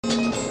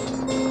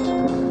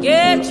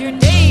Get your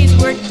day's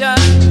work done.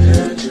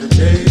 Get your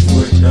day's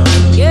work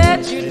done.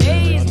 Get your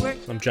day's work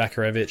done. I'm Jack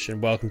Arevich, and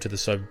welcome to the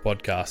Sober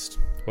Podcast,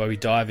 where we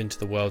dive into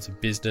the worlds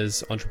of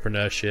business,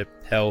 entrepreneurship,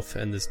 health,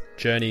 and the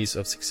journeys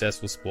of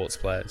successful sports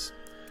players.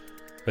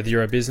 Whether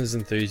you're a business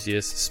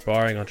enthusiast,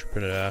 aspiring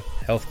entrepreneur,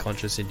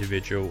 health-conscious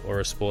individual,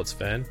 or a sports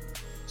fan,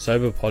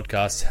 Sober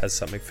Podcast has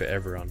something for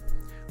everyone.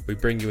 We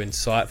bring you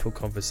insightful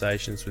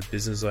conversations with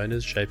business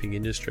owners shaping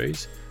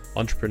industries,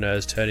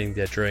 entrepreneurs turning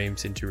their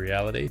dreams into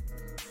reality,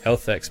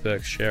 health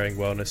experts sharing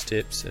wellness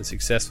tips, and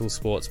successful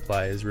sports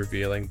players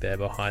revealing their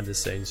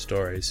behind-the-scenes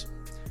stories.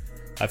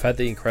 I've had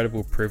the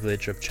incredible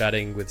privilege of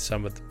chatting with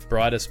some of the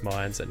brightest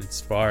minds and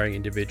inspiring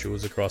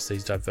individuals across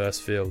these diverse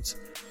fields.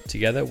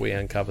 Together, we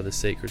uncover the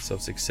secrets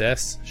of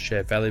success,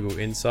 share valuable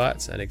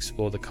insights, and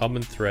explore the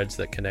common threads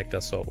that connect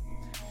us all.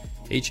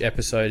 Each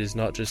episode is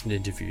not just an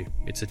interview,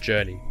 it's a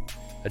journey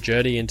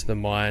into the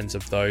minds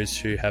of those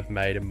who have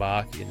made a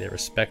mark in their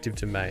respective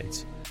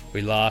domains.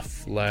 We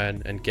laugh,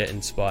 learn, and get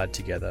inspired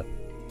together.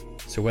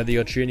 So whether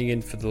you're tuning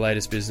in for the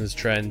latest business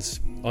trends,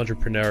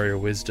 entrepreneurial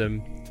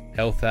wisdom,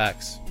 health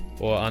hacks,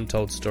 or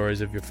untold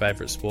stories of your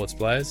favourite sports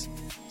players,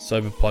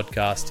 Sober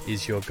Podcast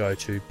is your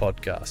go-to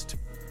podcast.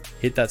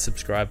 Hit that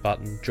subscribe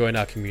button, join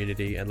our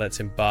community, and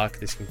let's embark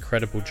this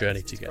incredible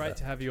journey together. Great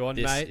to have you on,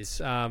 mate.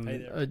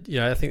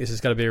 I think this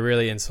is going to be a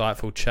really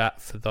insightful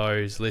chat for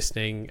those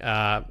listening.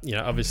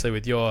 Obviously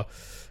with your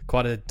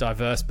quite a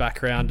diverse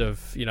background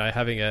of,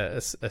 having a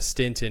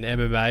stint in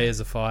MMA as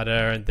a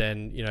fighter, and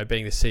then,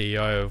 being the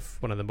CEO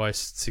of one of the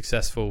most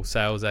successful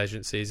sales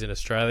agencies in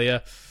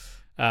Australia,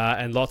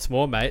 and lots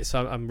more, mate.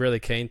 So I'm really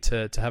keen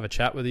to have a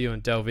chat with you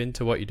and delve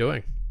into what you're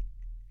doing.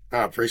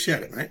 I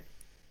appreciate it, mate.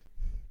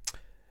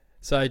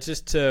 So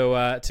just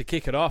to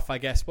kick it off, I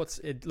guess, what's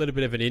a little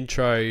bit of an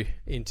intro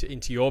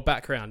into your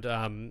background?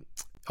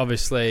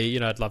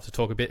 Obviously, I'd love to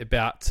talk a bit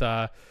about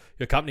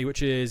your company,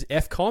 which is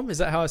FCOM. Is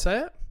that how I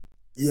say it?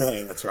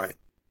 Yeah, that's right.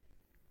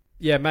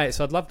 Yeah, mate.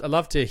 So I'd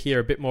love to hear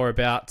a bit more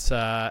about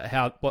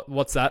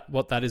what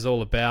that is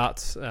all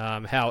about,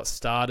 how it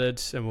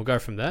started, and we'll go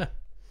from there.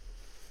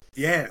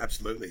 Yeah,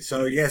 absolutely.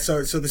 So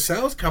the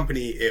sales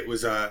company, it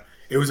was a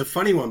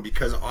funny one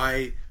because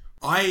when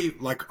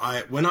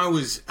I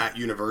was at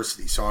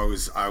university, so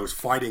I was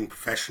fighting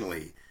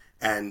professionally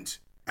and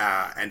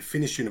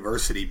finished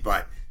university,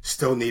 but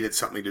still needed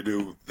something to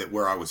do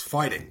where I was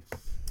fighting,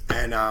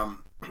 and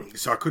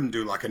so I couldn't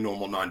do like a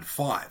normal 9 to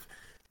 5.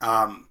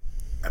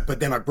 But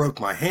then I broke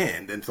my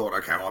hand and thought,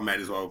 okay, well, I might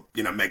as well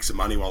make some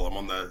money while I'm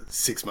on the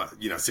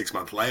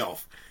 6-month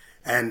layoff,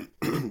 and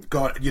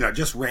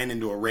just ran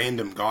into a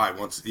random guy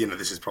once.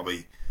 This is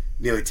probably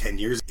nearly 10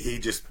 years. He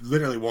just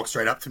literally walked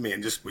straight up to me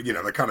and just,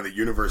 the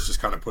universe just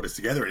kind of put us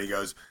together. And he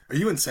goes, "Are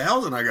you in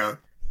sales?" And I go,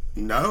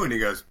 "No." And he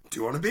goes, "Do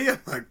you want to be?" I'm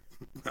like,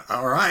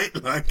 "All right,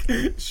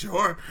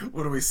 sure.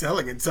 What are we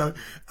selling?" And so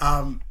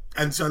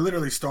I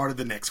literally started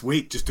the next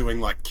week just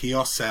doing like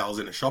kiosk sales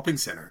in a shopping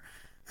center,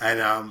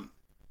 and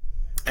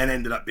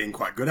ended up being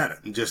quite good at it.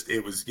 And just,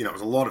 it was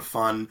a lot of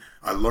fun.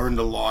 I learned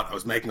a lot. I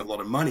was making a lot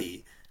of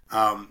money,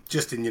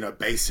 just in,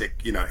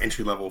 basic,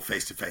 entry level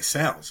face-to-face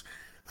sales.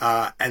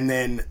 But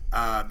then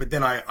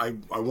I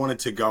wanted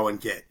to go and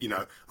get,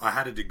 I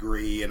had a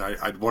degree, and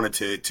I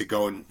wanted to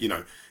go and,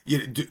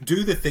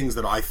 do the things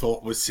that I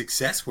thought was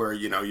success, where,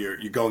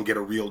 you go and get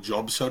a real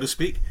job, so to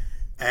speak.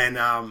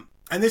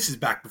 And this is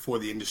back before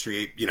the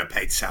industry,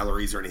 paid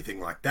salaries or anything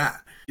like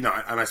that.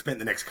 And I spent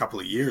the next couple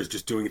of years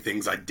just doing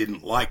things I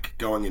didn't like,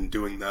 going and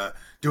doing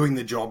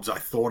the jobs I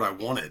thought I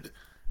wanted.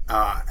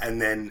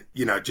 And then,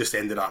 just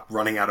ended up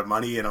running out of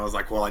money. And I was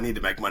like, well, I need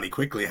to make money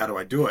quickly. How do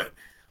I do it?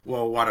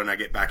 Well, why don't I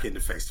get back into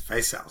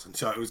face-to-face sales? And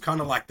so it was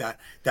kind of like that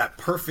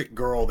perfect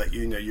girl that,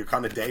 you're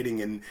kind of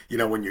dating and,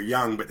 when you're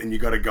young, but then you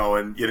got to go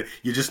and,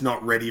 you're just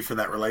not ready for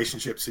that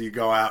relationship. So you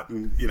go out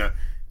and,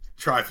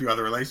 try a few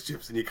other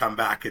relationships, and you come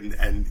back and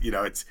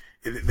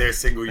they're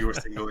single, you're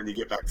single, and you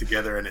get back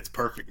together, and it's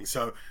perfect. And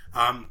so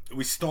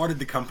we started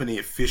the company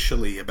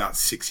officially about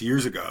 6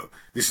 years ago.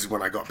 This is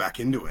when I got back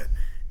into it.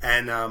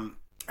 And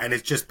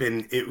it's just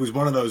been, it was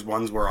one of those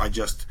ones where I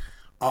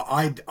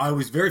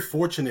was very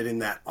fortunate in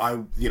that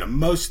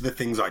most of the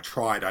things I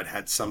tried, I'd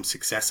had some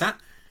success at,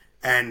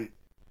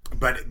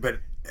 but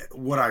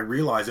what I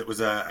realized, it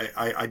was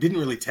I didn't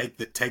really take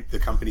the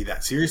company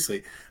that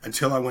seriously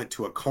until I went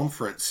to a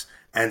conference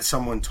and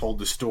someone told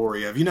the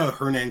story of,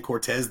 Hernan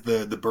Cortez,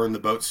 the burn the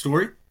boat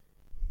story.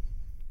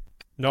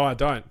 No, I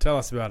don't. Tell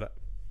us about it.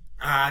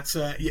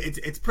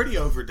 It's pretty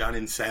overdone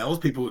in sales.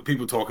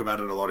 People talk about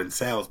it a lot in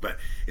sales, but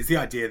it's the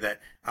idea that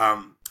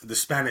the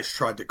Spanish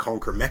tried to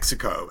conquer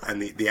Mexico,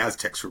 and the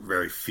Aztecs were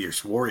very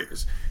fierce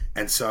warriors,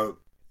 and so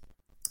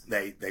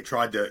they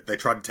tried to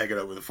take it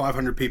over with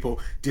 500 people.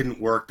 Didn't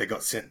work. They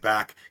got sent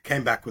back.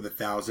 Came back with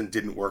 1,000.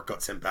 Didn't work.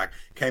 Got sent back.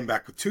 Came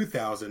back with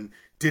 2,000.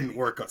 Didn't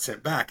work. Got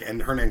sent back.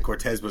 And Hernan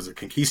Cortez was a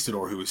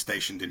conquistador who was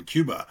stationed in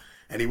Cuba.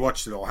 And he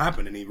watched it all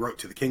happen, and he wrote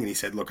to the king, and he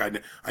said, "Look, I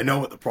know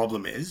what the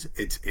problem is.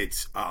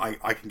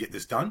 I can get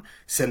this done.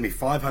 Send me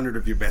 500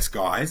 of your best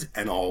guys,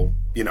 and I'll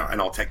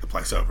take the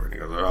place over." And he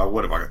goes, "Oh,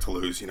 what have I got to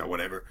lose?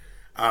 Whatever."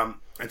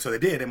 And so they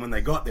did. And when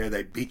they got there,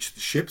 they beached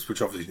the ships,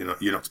 which obviously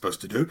you're not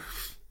supposed to do.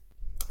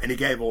 And he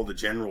gave all the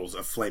generals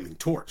a flaming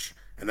torch.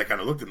 And they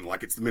kind of looked at him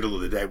like, it's the middle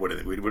of the day. What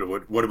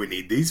do we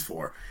need these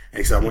for? And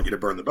he said, I want you to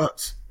burn the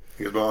boats.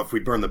 He goes, well, if we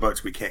burn the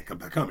boats, we can't come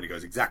back home. And he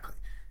goes, exactly.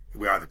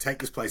 We either take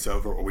this place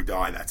over or we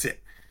die. That's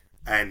it.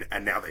 And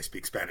now they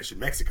speak Spanish in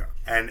Mexico.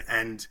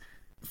 And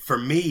for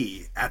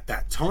me at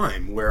that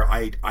time, where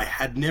I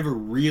had never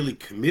really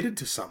committed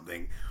to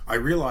something, I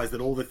realized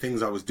that all the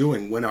things I was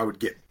doing, when I would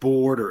get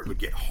bored or it would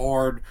get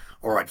hard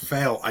or I'd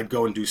fail, I'd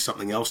go and do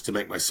something else to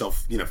make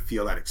myself,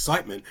 feel that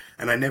excitement.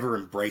 And I never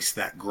embraced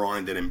that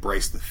grind and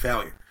embraced the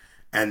failure.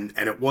 And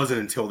it wasn't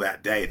until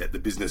that day that the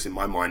business in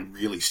my mind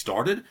really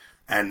started.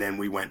 And then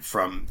we went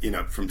from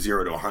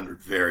 0 to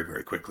 100 very,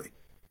 very quickly.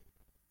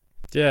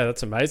 Yeah,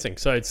 that's amazing.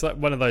 So it's like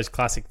one of those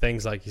classic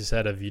things, like you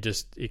said, of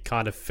it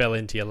kind of fell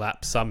into your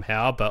lap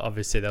somehow, but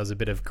obviously there was a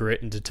bit of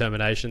grit and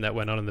determination that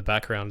went on in the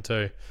background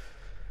too.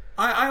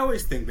 I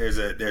always think there's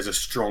a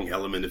strong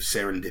element of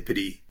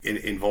serendipity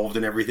involved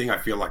in everything. I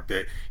feel like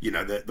the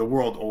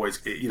world always,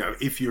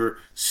 if you're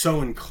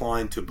so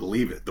inclined to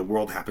believe it, the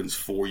world happens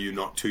for you,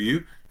 not to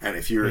you. And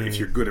if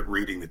you're good at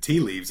reading the tea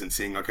leaves and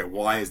seeing, okay,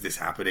 why is this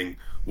happening?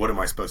 What am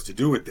I supposed to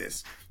do with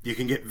this? You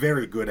can get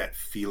very good at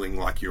feeling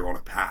like you're on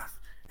a path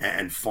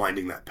and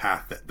finding that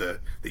path that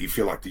you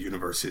feel like the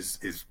universe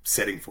is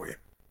setting for you.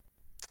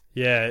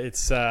 Yeah,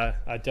 it's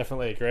I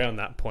definitely agree on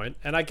that point.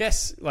 And I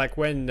guess like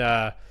when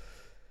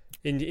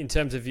in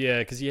terms of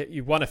because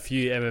you won a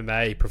few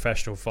MMA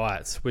professional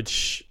fights,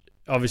 which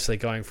obviously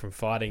going from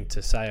fighting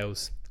to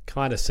sales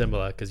kind of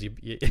similar because you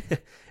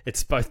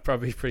it's both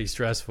probably pretty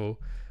stressful.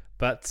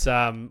 But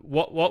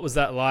what was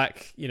that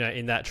like,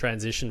 in that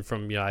transition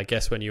from, I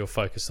guess when you were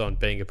focused on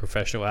being a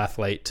professional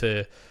athlete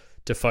to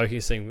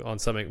focusing on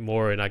something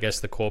more in, I guess,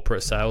 the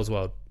corporate sales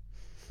world?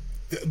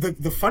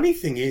 The funny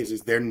thing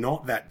is they're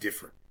not that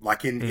different.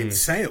 Like in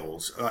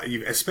sales,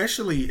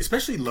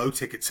 especially low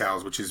ticket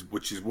sales, which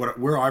is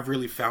where I've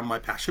really found my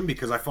passion,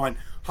 because I find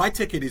high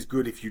ticket is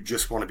good if you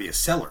just want to be a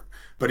seller.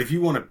 But if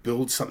you want to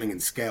build something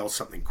and scale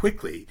something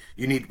quickly,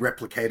 you need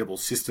replicatable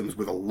systems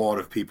with a lot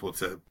of people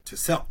to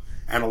sell,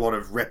 and a lot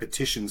of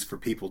repetitions for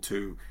people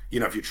to,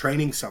 if you're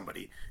training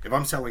somebody, if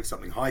I'm selling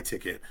something high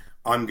ticket,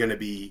 I'm going to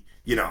be,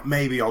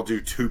 maybe I'll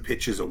do 2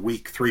 pitches a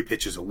week, 3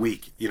 pitches a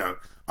week,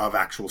 of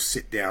actual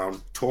sit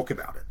down talk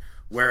about it.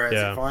 Whereas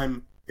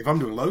if I'm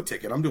doing low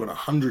ticket, I'm doing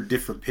 100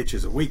 different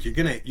pitches a week. You're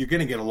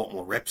gonna get a lot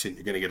more reps in.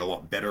 You're gonna get a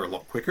lot better, a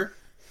lot quicker.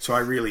 So I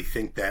really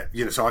think that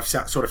so I've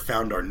sort of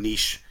found our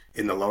niche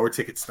in the lower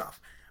ticket stuff.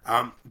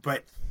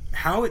 But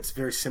how it's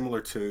very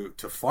similar to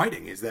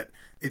fighting is that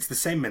it's the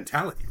same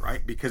mentality,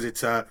 right? Because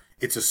it's a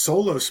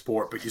solo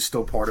sport, but you're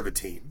still part of a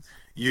team.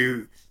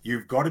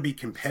 You've got to be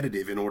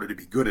competitive in order to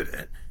be good at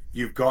it.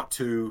 You've got,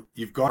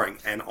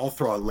 and I'll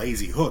throw a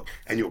lazy hook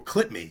and you'll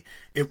clip me.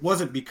 It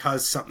wasn't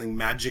because something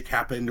magic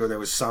happened or there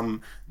was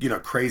some,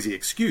 crazy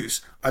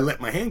excuse. I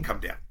let my hand come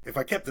down. If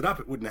I kept it up,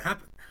 it wouldn't have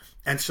happened.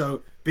 And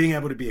so being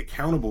able to be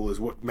accountable is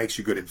what makes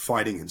you good in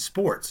fighting and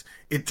sports.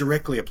 It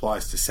directly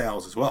applies to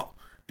sales as well.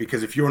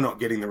 Because if you're not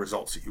getting the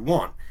results that you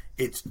want,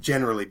 it's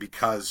generally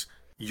because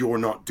you're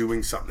not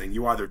doing something.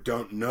 You either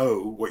don't know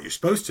what you're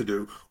supposed to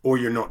do or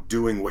you're not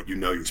doing what you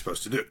know you're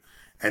supposed to do.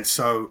 And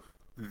so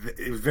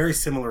it was very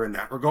similar in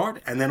that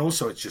regard. And then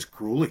also it's just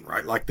grueling,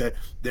 right? Like that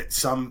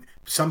some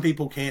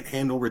people can't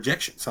handle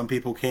rejection. Some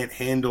people can't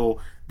handle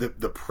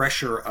the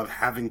pressure of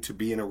having to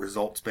be in a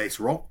results-based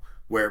role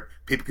where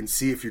people can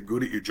see if you're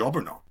good at your job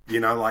or not.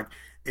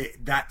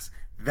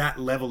 That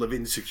level of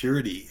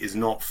insecurity is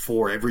not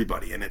for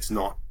everybody, and it's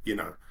not,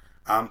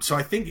 so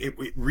I think it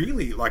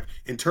really, like,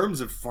 in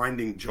terms of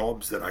finding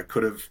jobs that I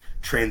could have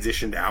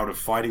transitioned out of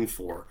fighting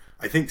for,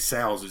 I think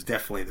sales is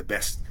definitely the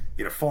best,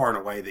 far and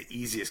away the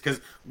easiest.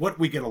 Because what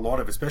we get a lot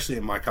of, especially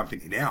in my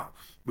company now,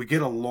 we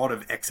get a lot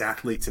of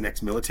ex-athletes and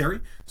ex-military.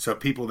 So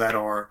people that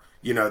are,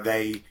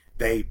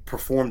 they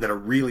performed at a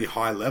really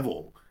high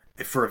level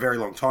for a very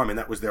long time, and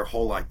that was their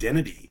whole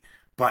identity.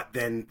 But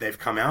then they've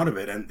come out of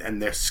it,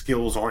 and their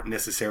skills aren't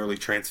necessarily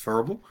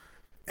transferable.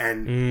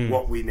 And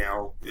what we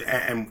now,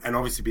 and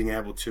obviously being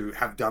able to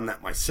have done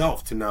that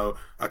myself, to know,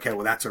 okay,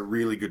 well, that's a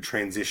really good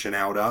transition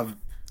out of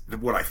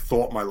what I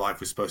thought my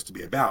life was supposed to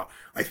be about.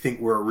 I think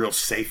we're a real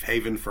safe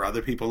haven for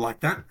other people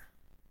like that.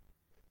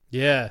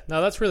 Yeah, no,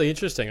 that's really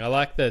interesting. I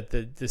like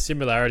the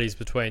similarities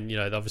between,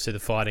 obviously the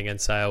fighting and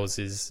sales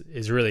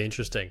is really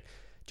interesting.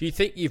 Do you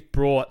think you've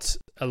brought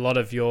a lot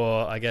of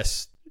your, I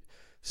guess,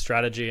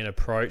 strategy and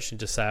approach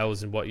into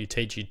sales and what you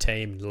teach your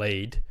team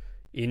lead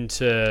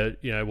into,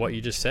 what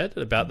you just said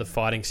about the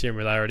fighting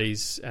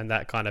similarities and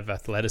that kind of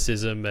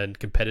athleticism and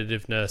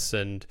competitiveness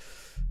and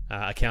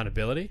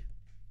accountability?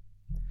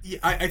 Yeah,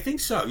 I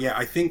think so. Yeah,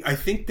 I think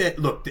that,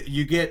 look,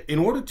 you get, in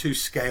order to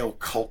scale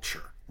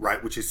culture,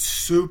 right, which is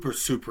super,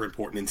 super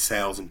important in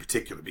sales in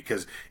particular,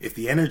 because if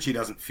the energy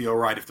doesn't feel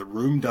right, if the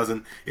room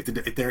doesn't,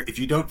 if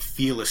you don't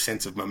feel a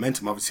sense of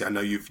momentum, obviously I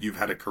know you've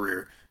had a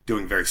career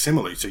doing very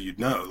similar, so you'd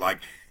know, like,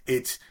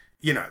 it's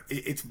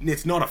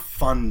not a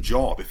fun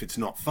job if it's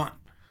not fun.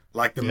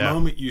 Like the Yeah.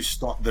 moment you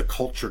stop, the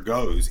culture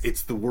goes,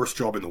 it's the worst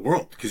job in the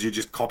world because you're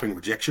just copping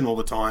rejection all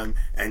the time,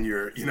 and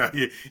you're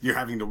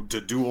having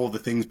to do all the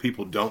things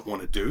people don't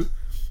want to do.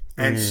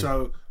 And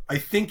so I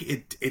think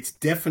it's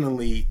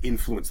definitely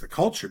influenced the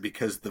culture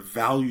because the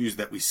values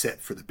that we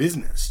set for the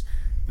business,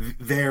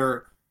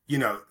 they're,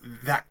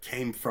 that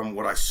came from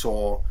what I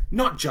saw,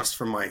 not just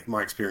from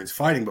my experience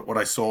fighting, but what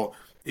I saw,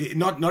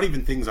 not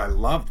even things I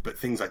loved, but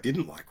things I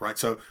didn't like, right?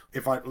 So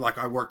if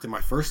I worked in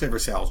my first ever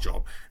sales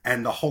job,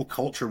 and the whole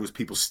culture was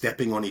people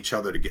stepping on each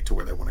other to get to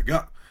where they want to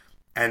go.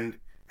 And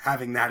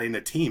having that in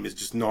a team is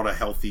just not a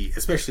healthy,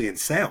 especially in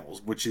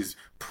sales, which is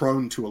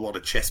prone to a lot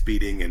of chest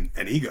beating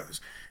and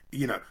egos.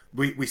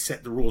 We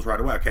set the rules right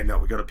away. Okay, no,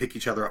 we got to pick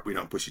each other up. We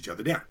don't push each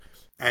other down.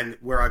 And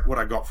what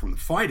I got from the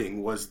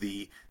fighting was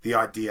the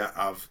idea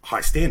of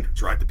high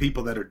standards, right? The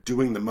people that are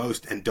doing the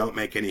most and don't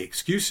make any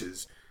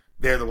excuses,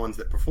 they're the ones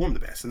that perform the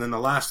best. And then the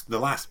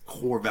last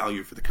core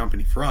value for the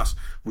company for us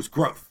was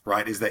growth,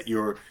 right? Is that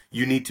you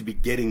need to be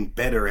getting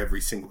better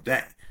every single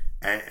day.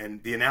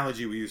 And the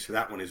analogy we use for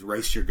that one is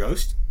race your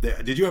ghost.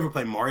 Did you ever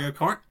play Mario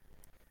Kart?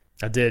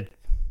 I did.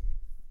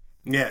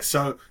 Yeah,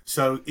 so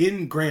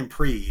in Grand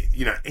Prix,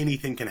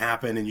 anything can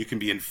happen, and you can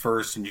be in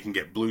first, and you can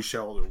get blue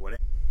shelled or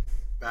whatever.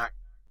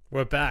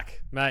 We're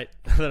back, mate.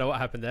 I don't know what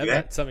happened there,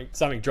 but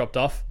something dropped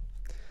off.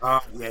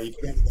 Yeah, you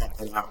can get that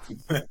thing out.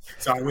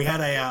 Sorry, we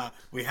had a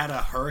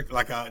hurricane,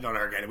 not a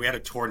hurricane. We had a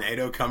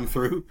tornado come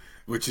through,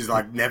 which is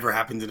like never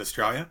happens in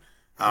Australia.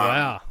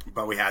 Wow.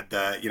 But we had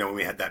when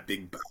we had that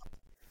big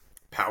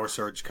power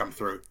surge come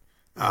through.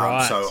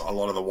 Right. So a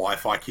lot of the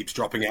Wi-Fi keeps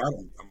dropping out.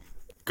 I'm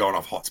going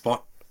off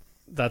hotspot.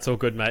 That's all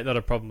good, mate. Not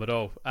a problem at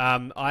all.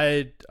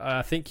 I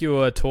think you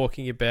were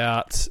talking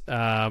about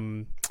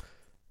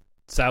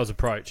sales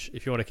approach.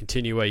 If you want to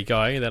continue where you're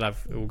going, and then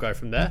we'll go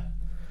from there.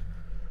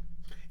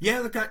 Yeah,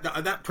 look,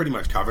 that pretty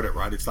much covered it,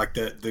 right? It's like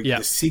the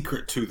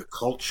secret to the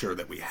culture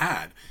that we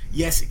had.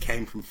 Yes, it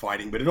came from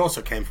fighting, but it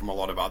also came from a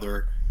lot of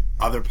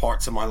other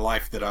parts of my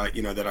life that I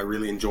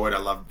really enjoyed. I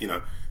loved,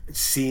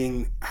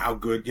 seeing how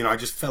good, I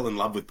just fell in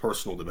love with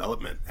personal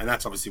development, and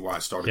that's obviously why I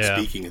started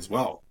speaking as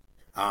well.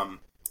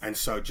 And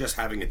so just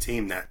having a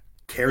team that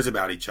cares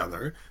about each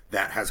other,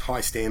 that has high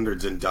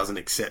standards and doesn't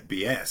accept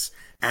BS,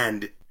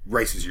 and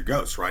races your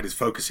ghost, right, is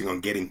focusing on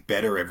getting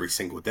better every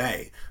single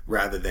day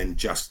rather than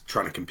just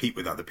trying to compete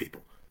with other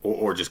people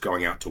or just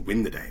going out to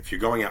win the day. If you're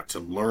going out to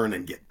learn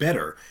and get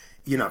better,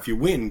 if you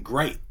win,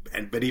 great.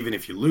 But even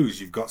if you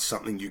lose, you've got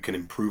something you can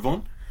improve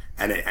on,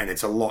 and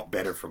it's a lot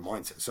better for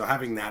mindset. So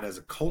having that as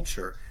a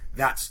culture,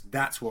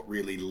 that's what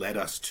really led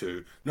us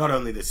to not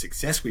only the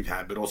success we've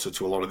had, but also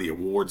to a lot of the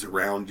awards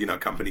around,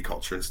 company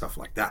culture and stuff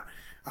like that.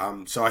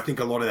 So I think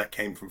a lot of that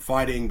came from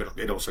fighting, but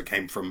it also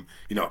came from,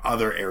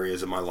 other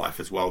areas of my life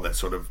as well that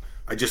sort of,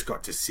 I just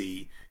got to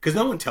see, because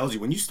no one tells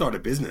you when you start a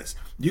business,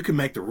 you can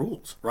make the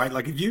rules, right?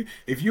 Like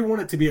if you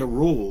want it to be a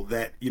rule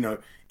that,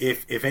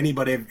 if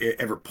anybody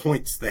ever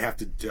points, they have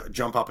to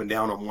jump up and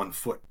down on one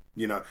foot.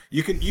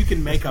 You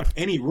can make up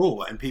any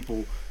rule, and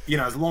people,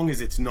 as long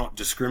as it's not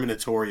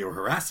discriminatory or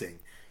harassing,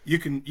 you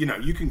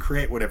can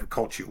create whatever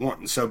culture you want.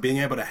 And so being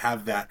able to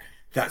have that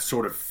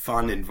sort of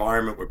fun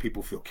environment where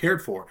people feel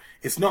cared for,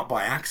 it's not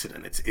by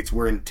accident. It's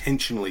we're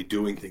intentionally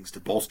doing things to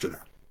bolster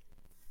that.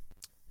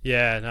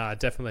 Yeah, no, I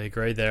definitely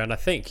agree there. And I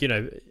think,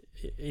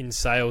 in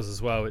sales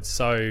as well, it's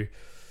so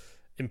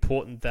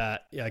important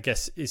that, I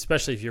guess,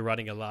 especially if you're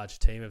running a large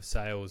team of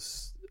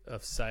sales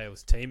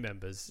team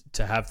members,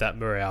 to have that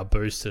morale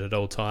boosted at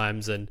all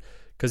times. And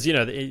because,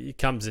 it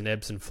comes in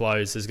ebbs and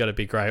flows. There's got to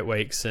be great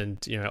weeks and,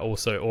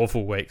 also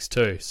awful weeks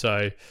too.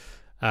 So,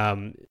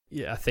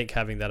 I think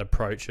having that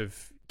approach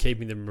of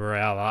keeping the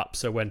morale up,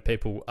 so when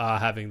people are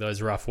having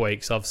those rough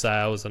weeks of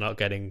sales and not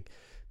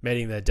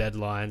meeting their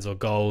deadlines or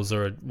goals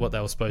or what they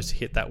were supposed to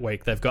hit that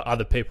week, they've got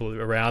other people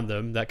around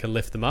them that can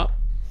lift them up.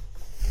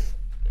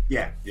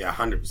 Yeah,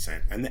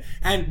 100%.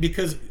 And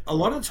because a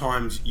lot of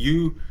times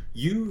you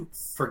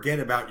forget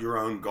about your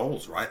own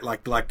goals, right?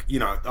 Like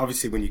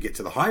obviously when you get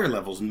to the higher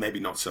levels, maybe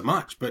not so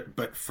much,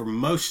 but for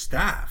most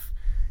staff,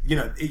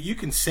 you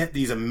can set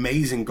these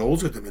amazing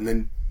goals with them, and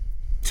then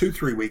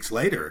 2-3 weeks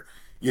later,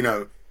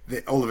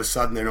 all of a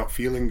sudden they're not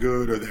feeling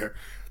good, or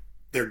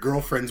their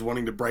girlfriend's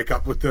wanting to break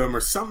up with them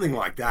or something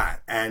like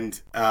that.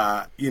 And,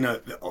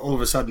 all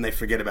of a sudden they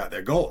forget about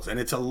their goals. And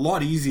it's a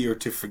lot easier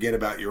to forget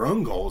about your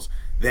own goals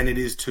than it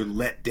is to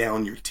let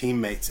down your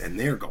teammates and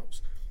their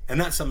goals. And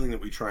that's something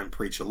that we try and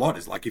preach a lot,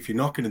 is like, if you're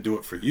not going to do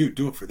it for you,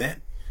 do it for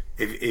them.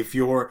 If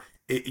you're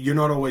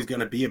not always going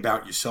to be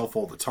about yourself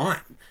all the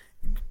time,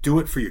 do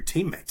it for your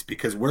teammates,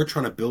 because we're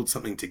trying to build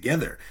something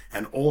together,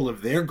 and all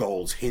of their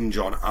goals hinge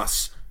on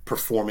us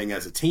performing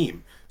as a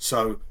team.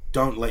 So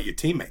don't let your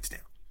teammates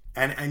down.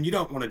 And you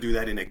don't want to do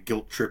that in a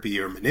guilt trippy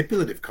or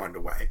manipulative kind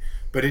of way,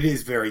 but it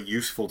is very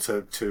useful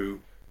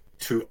to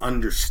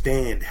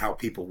understand how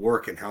people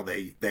work and how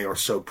they are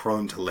so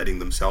prone to letting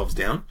themselves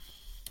down.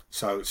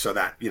 So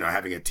that,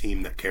 having a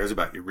team that cares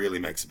about you really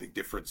makes a big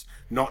difference,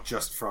 not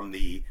just from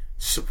the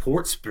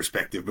supports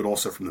perspective, but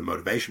also from the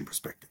motivation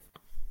perspective.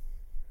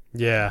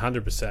 Yeah,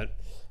 100%.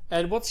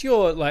 And what's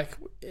your, like,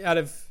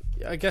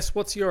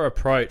 what's your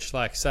approach?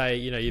 Like, say,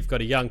 you know, you've got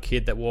a young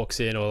kid that walks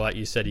in, or like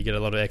you said, you get a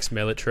lot of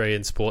ex-military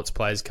and sports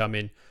players come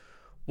in.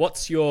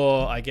 What's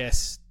your, I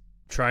guess,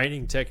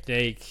 training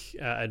technique,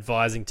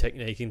 advising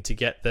technique, and to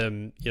get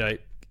them, you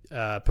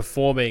know,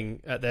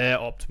 performing at their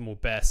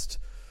optimal best,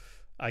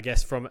 I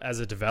guess, from as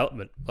a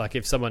development? Like,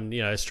 if someone,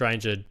 you know, a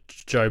stranger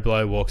Joe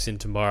Blow walks in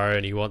tomorrow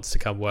and he wants to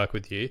come work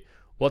with you,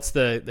 what's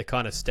the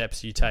kind of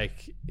steps you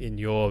take in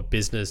your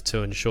business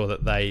to ensure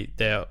that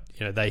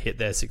they hit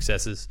their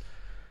successes?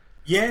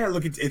 Yeah,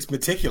 look, it's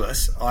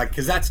meticulous, like,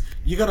 because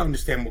you got to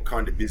understand what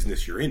kind of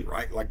business you're in,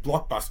 right? Like,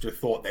 Blockbuster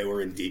thought they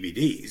were in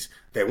DVDs.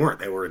 They weren't.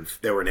 They were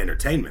in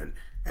entertainment,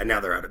 and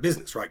now they're out of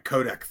business, right?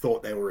 Kodak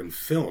thought they were in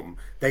film.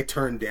 They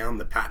turned down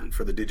the patent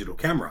for the digital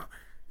camera.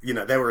 You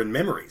know, they were in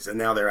memories, and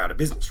now they're out of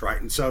business, right?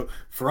 And so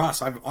for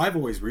us, I've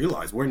always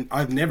realized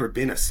I've never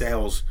been a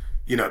sales,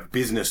 you know,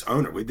 business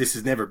owner. This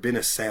has never been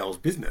a sales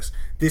business.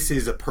 This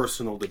is a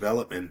personal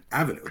development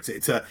avenue.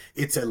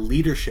 It's a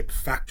leadership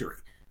factory.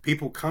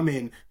 People come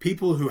in,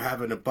 people who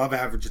have an above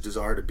average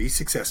desire to be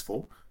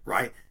successful,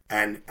 right?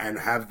 And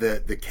have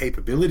the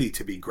capability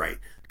to be great,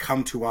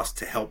 come to us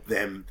to help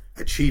them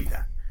achieve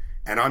that.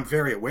 And I'm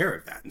very aware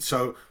of that. And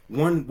so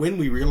when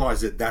we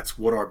realized that that's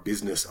what our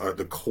business, or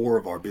the core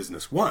of our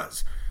business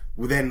was,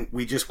 well, then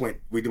we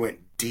went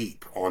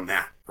deep on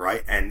that,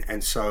 right?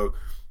 And so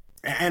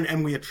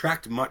we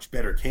attract much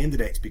better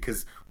candidates,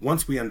 because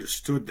once we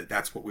understood that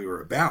that's what we were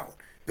about,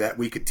 that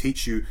we could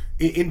teach you,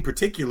 in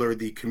particular,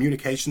 the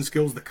communication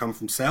skills that come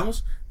from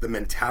sales, the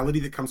mentality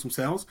that comes from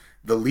sales,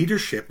 the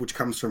leadership, which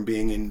comes from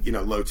being in, you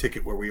know, low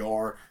ticket, where we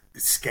are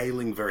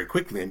scaling very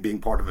quickly and being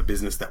part of a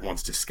business that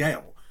wants to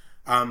scale.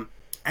 And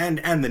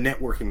the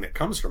networking that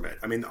comes from it.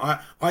 I mean,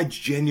 I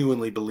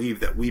genuinely believe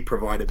that we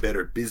provide a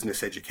better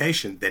business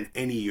education than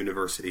any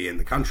university in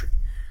the country.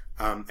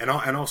 And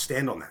I'll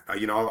stand on that.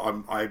 You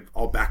know,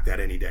 I'll back that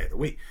any day of the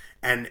week.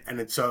 And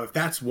so if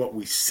that's what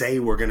we say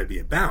we're going to be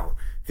about,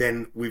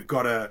 then we've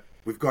got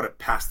to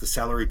pass the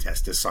salary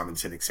test, as Simon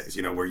Sinek says.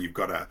 You know, where you've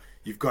got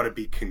to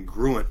be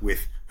congruent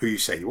with who you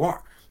say you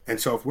are. And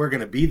so if we're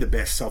going to be the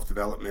best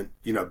self-development,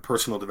 you know,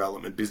 personal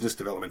development, business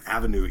development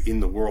avenue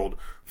in the world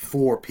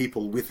for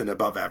people with an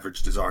above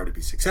average desire to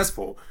be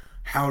successful,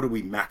 how do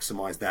we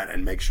maximize that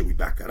and make sure we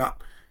back that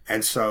up?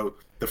 And so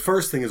the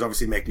first thing is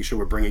obviously making sure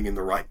we're bringing in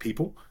the right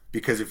people,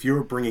 because if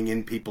you're bringing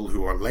in people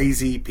who are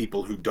lazy,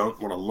 people who don't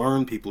want to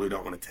learn, people who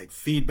don't want to take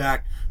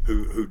feedback,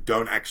 who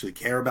don't actually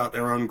care about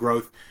their own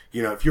growth,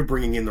 you know, if you're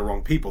bringing in the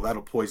wrong people,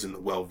 that'll poison the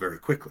well very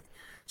quickly.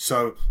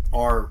 So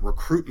our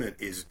recruitment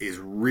is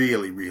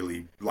really,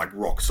 really like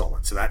rock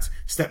solid. So that's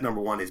step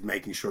number one, is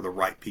making sure the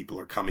right people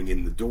are coming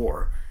in the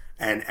door,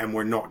 and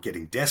we're not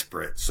getting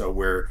desperate. So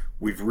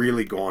we've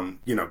really gone,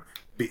 you know,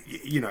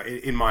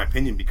 in my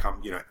opinion,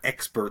 become, you know,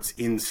 experts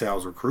in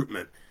sales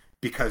recruitment,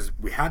 because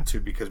we had to,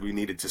 because we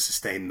needed to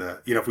sustain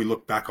the, you know, if we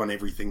look back on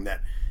everything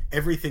that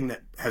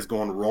has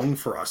gone wrong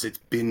for us, it's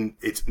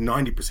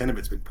 90% of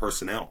it's been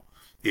personnel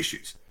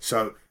issues.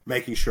 So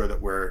making sure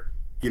that we're,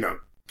 you know,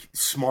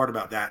 smart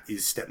about that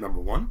is step number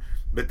one.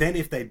 But then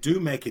if they do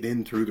make it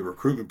in through the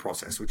recruitment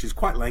process, which is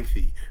quite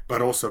lengthy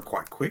but also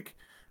quite quick,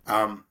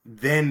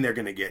 then they're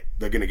going to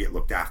get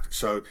looked after.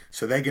 So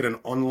they get an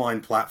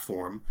online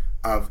platform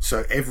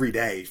so every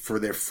day for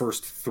their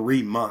first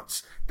 3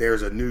 months,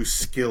 there's a new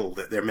skill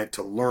that they're meant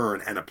to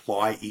learn and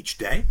apply each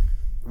day,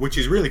 which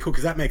is really cool,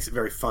 because that makes it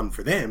very fun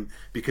for them,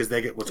 because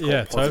they get what's called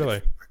positive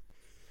feedback.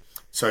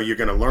 So you're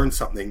going to learn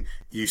something,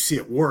 you see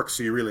it work,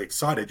 so you're really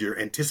excited, you're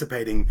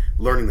anticipating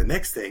learning the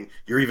next thing,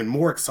 you're even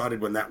more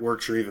excited when that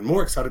works, you're even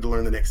more excited to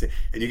learn the next thing,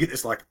 and you get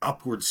this like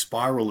upward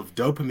spiral of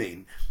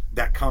dopamine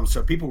that comes.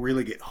 So people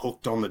really get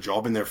hooked on the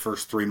job in their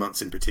first 3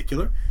 months in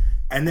particular.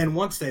 And then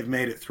once they've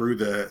made it through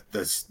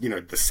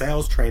the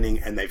sales training,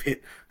 and they've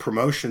hit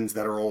promotions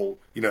that are all,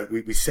 you know,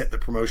 we set the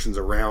promotions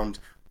around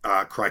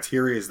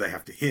criteria they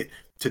have to hit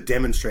to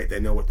demonstrate they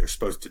know what they're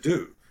supposed to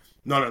do.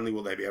 Not only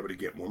will they be able to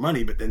get more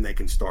money, but then they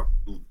can start,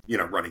 you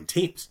know, running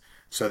teams.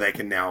 So they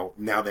can now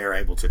they're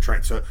able to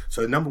train. So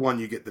number one,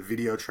 you get the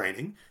video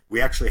training.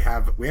 We actually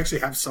have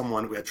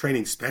someone, a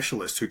training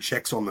specialist, who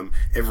checks on them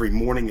every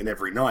morning and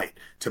every night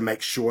to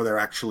make sure they're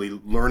actually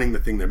learning the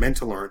thing they're meant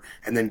to learn,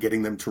 and then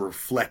getting them to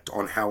reflect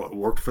on how it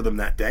worked for them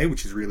that day,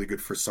 which is really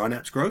good for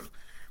synapse growth.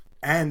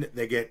 And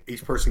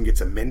each person gets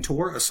a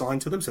mentor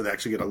assigned to them. So they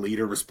actually get a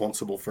leader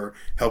responsible for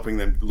helping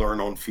them learn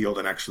on field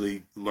and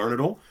actually learn it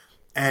all.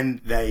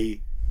 And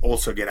they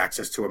also get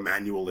access to a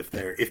manual if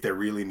they're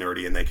really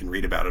nerdy, and they can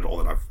read about it all,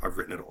 and I've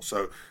written it all.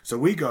 So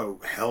we go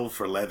hell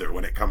for leather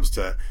when it comes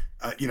to,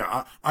 you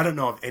know, I don't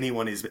know if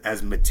anyone is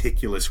as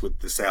meticulous with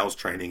the sales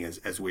training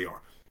as we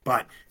are,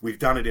 but we've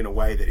done it in a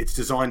way that it's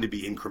designed to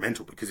be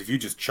incremental, because if you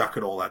just chuck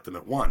it all at them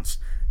at once,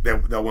 they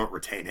won't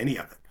retain any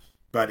of it.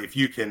 But if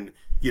you can,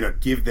 you know,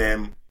 give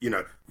them, you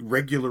know,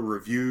 regular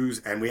reviews,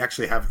 and we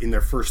actually have, in their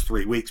first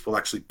 3 weeks, we'll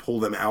actually pull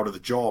them out of the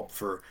job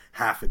for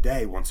half a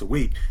day once a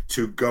week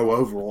to go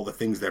over all the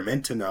things they're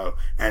meant to know,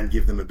 and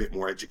give them a bit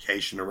more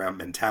education around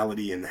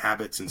mentality and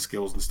habits and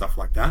skills and stuff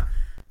like that.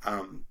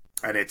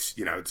 and it's,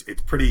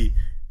 it's pretty,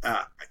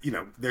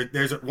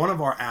 there's one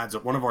of our ads,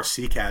 one of our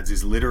Seek ads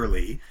is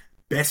literally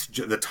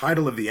the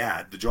title of the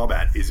ad, the job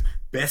ad is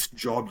best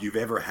job you've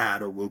ever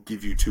had, or we'll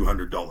give you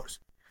 $200.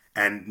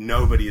 And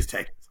nobody is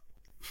taking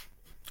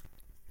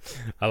it.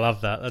 I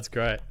love that. That's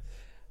great.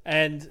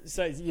 And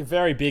so you're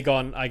very big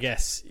on, I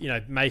guess,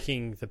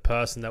 making the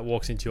person that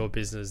walks into your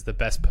business the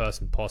best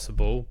person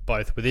possible,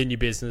 both within your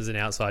business and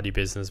outside your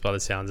business, by the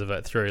sounds of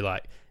it, through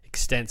like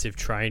extensive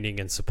training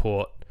and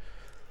support.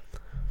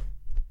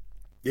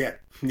 Yeah.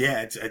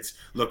 It's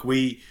look,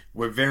 we're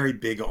very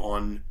big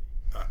on,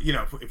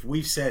 if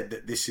we've said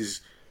that this is,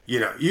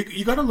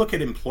 you got to look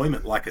at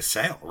employment like a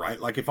sale,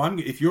 right? Like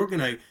if you're going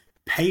to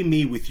pay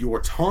me with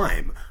your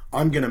time,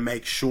 I'm going to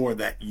make sure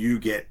that you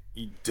get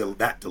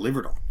that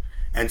delivered on.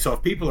 And so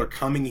if people are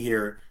coming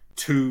here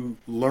to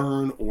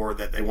learn, or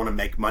that they want to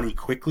make money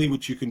quickly,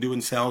 which you can do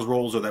in sales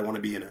roles, or they want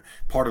to be in a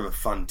part of a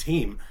fun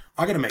team,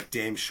 I got to make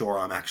damn sure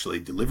I'm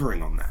actually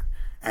delivering on that.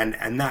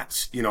 And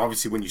that's,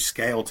 obviously when you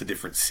scale to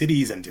different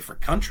cities and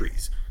different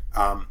countries,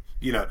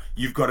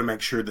 you've got to make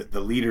sure that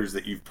the leaders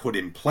that you've put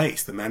in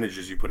place, the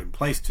managers you put in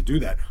place to do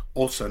that,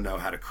 also know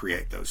how to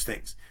create those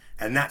things.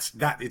 And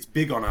it's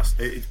big on us.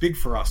 It's big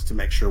for us to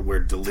make sure we're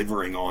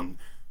delivering on,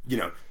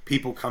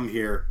 people come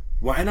here.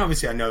 Well, and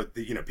obviously I know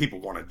that, people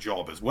want a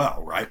job as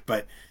well, right?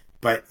 But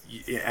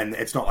and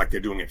it's not like they're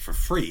doing it for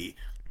free,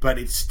 but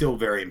it's still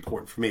very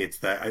important for me.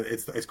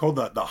 It's called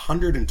the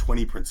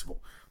 120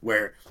 principle,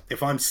 where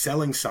if I'm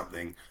selling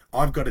something,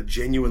 I've got to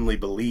genuinely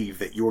believe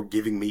that you're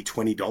giving me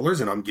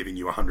 $20 and I'm giving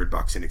you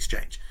 $100 in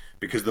exchange.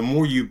 Because the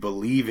more you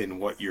believe in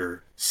what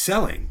you're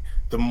selling,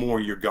 the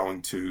more you're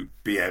going to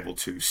be able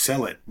to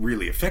sell it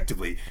really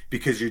effectively,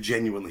 because you're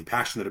genuinely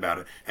passionate about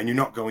it, and you're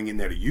not going in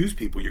there to use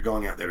people, you're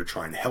going out there to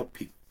try and help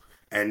people.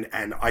 And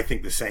I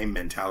think the same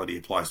mentality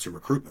applies to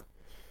recruitment.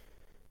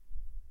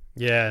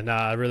 Yeah, no,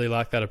 I really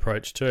like that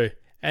approach too.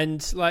 And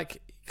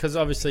because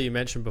obviously you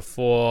mentioned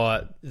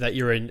before that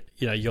you're in,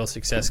 your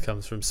success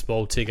comes from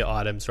small ticket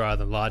items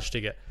rather than large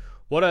ticket.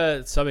 What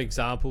are some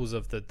examples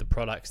of the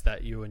products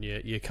that you and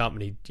your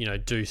company,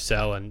 do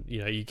sell, and,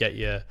 you get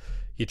your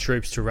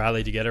troops to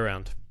rally to get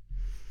around?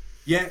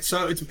 Yeah,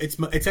 so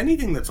it's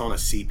anything that's on a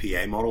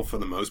CPA model for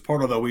the most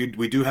part, although we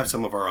do have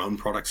some of our own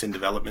products in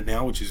development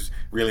now, which is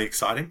really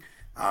exciting.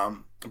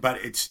 But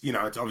it's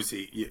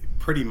obviously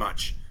pretty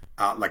much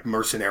like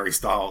mercenary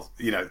style.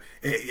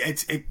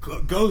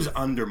 It goes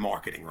under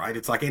marketing, right?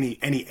 It's like any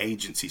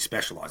agency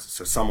specializes.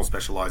 So some will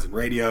specialize in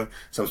radio,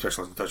 some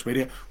specialize in social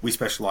media. We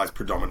specialize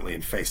predominantly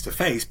in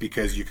face-to-face,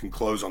 because you can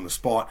close on the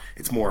spot.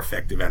 It's more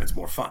effective and it's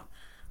more fun.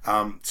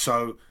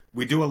 So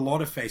we do a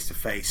lot of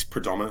face-to-face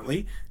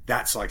predominantly.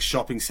 That's like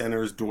shopping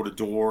centers,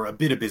 door-to-door, a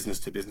bit of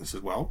business-to-business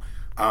as well.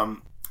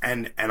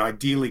 And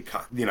ideally,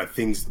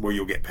 things where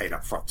you'll get paid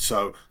up front.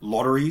 So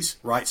lotteries,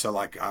 right? So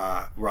like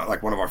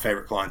one of our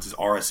favorite clients is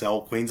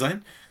RSL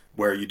Queensland,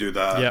 where you do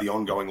the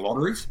ongoing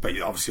lotteries, but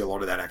obviously a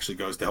lot of that actually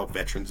goes to help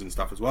veterans and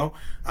stuff as well.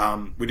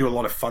 We do a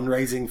lot of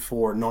fundraising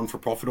for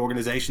non-for-profit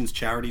organizations,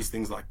 charities,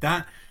 things like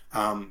that.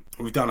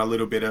 We've done a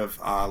little bit of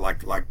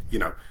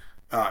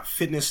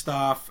fitness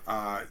stuff,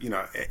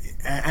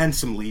 and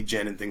some lead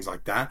gen and things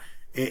like that.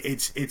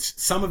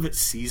 It's some of it's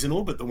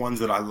seasonal, but the ones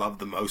that I love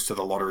the most are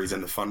the lotteries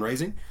and the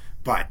fundraising.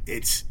 But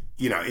it's,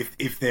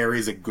 if there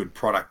is a good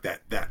product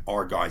that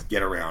our guys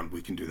get around,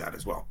 we can do that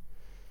as well.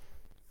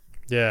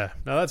 Yeah,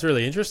 no, that's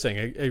really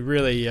interesting. A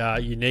really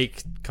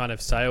unique kind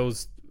of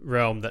sales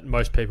realm that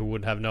most people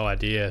would have no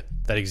idea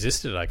that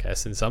existed, I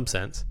guess, in some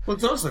sense. Well,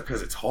 it's also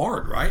because it's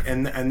hard, right?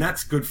 And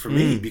that's good for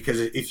me, because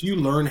if you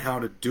learn how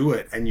to do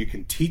it and you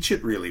can teach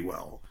it really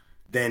well,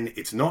 then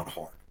it's not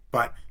hard.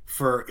 But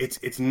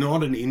it's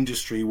not an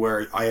industry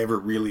where I ever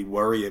really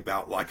worry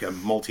about like a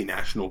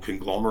multinational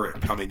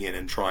conglomerate coming in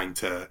and trying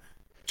to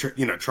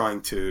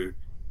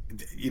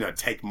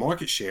take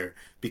market share,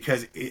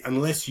 because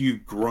unless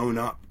you've grown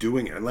up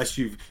doing it, unless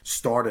you've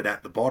started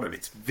at the bottom,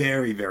 it's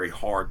very, very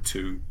hard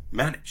to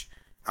manage.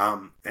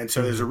 And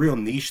so there's a real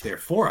niche there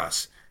for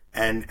us,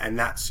 and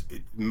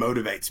it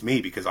motivates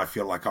me, because I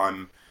feel like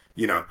I'm,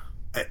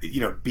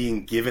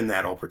 being given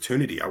that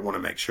opportunity. I want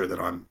to make sure that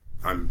I'm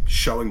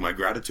showing my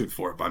gratitude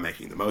for it by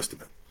making the most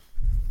of it.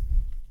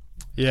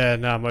 Yeah,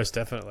 no, most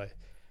definitely.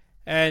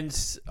 And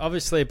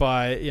obviously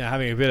by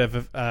having a bit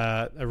of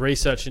a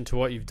research into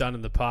what you've done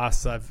in the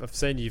past, I've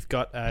seen you've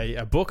got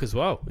a book as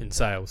well in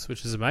sales,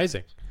 which is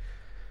amazing.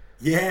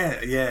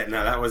 Yeah.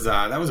 No, that was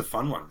a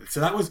fun one.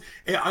 So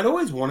I'd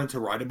always wanted to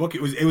write a book.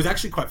 It was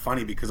actually quite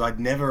funny, because I'd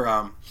never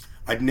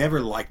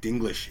liked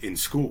English in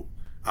school.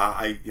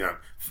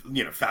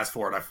 Fast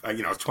forward, I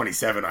was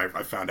 27.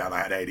 I found out I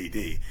had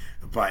ADD,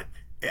 but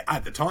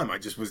at the time I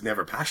just was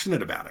never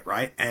passionate about it.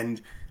 Right.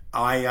 And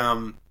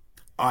when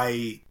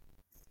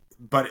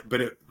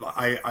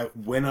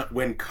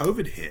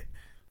COVID hit,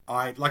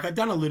 I'd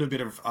done a little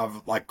bit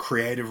of like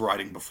creative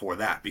writing before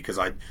that, because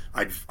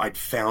I'd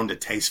found a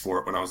taste for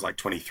it when I was like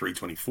 23,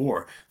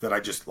 24, that I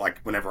just, like,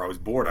 whenever I was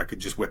bored, I could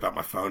just whip out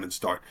my phone and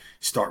start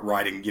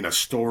writing,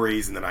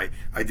 stories. And then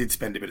I did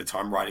spend a bit of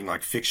time writing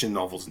like fiction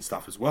novels and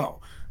stuff as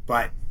well.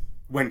 But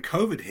when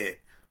COVID hit,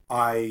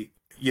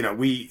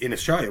 we in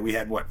Australia, we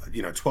had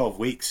 12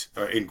 weeks,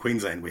 or in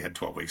Queensland, we had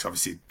 12 weeks.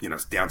 Obviously,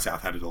 down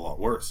south had it a lot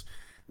worse,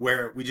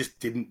 where we just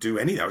didn't do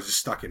anything. I was just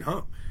stuck in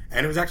home.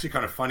 And it was actually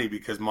kind of funny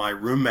because my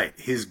roommate,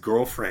 his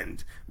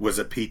girlfriend was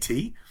a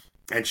PT,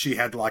 and she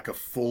had like a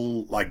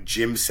full like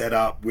gym set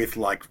up with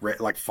like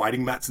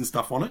fighting mats and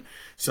stuff on it.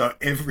 So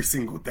every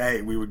single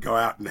day we would go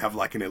out and have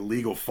like an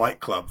illegal fight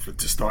club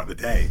to start the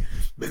day.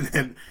 But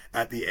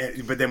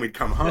then we'd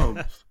come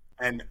home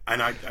and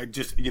I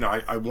just,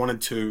 I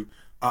wanted to,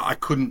 I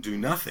couldn't do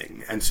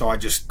nothing. And so I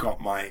just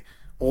got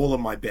all of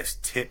my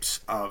best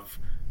tips of,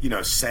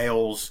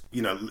 sales,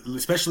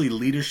 especially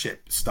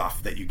leadership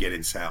stuff that you get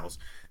in sales,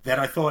 that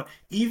I thought,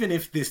 even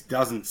if this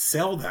doesn't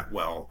sell that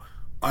well,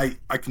 I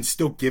can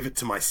still give it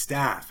to my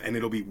staff and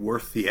it'll be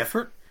worth the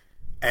effort.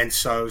 And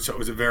so it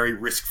was a very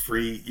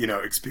risk-free,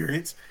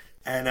 experience.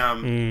 And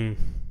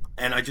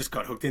and I just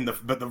got hooked in.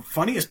 But the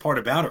funniest part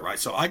about it, right?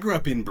 So I grew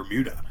up in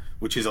Bermuda,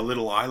 which is a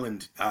little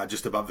island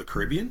just above the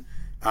Caribbean.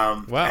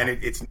 Wow. And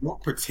it's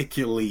not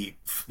particularly,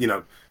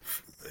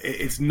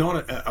 it's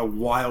not a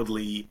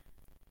wildly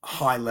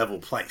high-level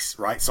place,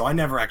 right? So I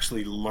never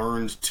actually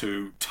learned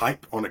to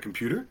type on a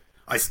computer.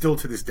 I still,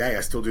 to this day, I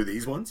still do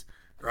these ones.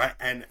 Right.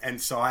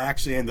 And so I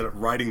actually ended up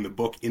writing the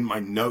book in my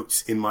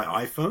notes in my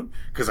iPhone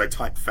because I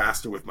typed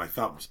faster with my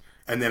thumbs.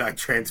 And then I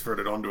transferred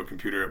it onto a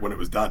computer when it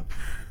was done.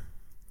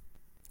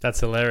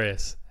 That's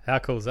hilarious. How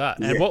cool is that?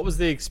 And what was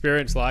the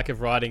experience like of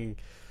writing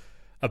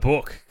a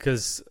book?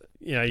 Because,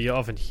 you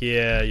often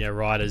hear,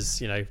 writers,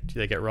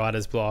 they get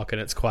writer's block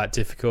and it's quite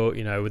difficult,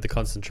 with the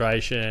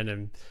concentration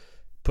and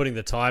putting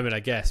the time in, I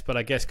guess. But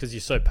I guess because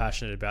you're so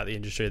passionate about the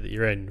industry that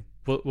you're in,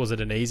 was it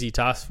an easy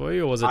task for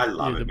you, or was it? I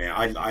love it,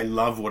 man. I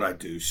love what I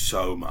do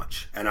so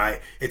much, and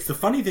it's the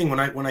funny thing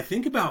when I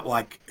think about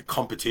like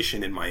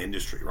competition in my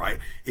industry, right?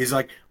 Is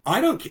like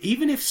I don't,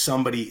 even if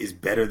somebody is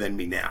better than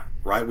me now,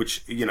 right?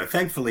 Which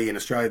thankfully in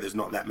Australia there's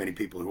not that many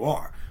people who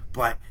are,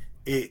 but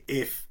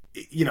if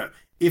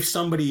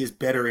somebody is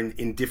better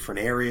in different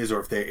areas, or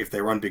if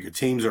they run bigger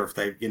teams, or if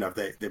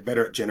they're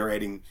better at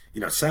generating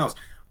sales,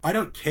 I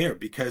don't care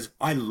because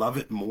I love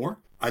it more.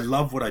 I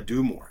love what I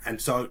do more. And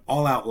so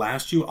I'll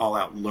outlast you, I'll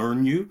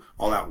outlearn you,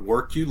 I'll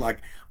outwork you. Like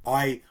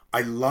I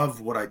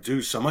love what I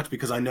do so much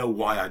because I know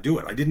why I do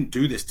it. I didn't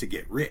do this to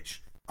get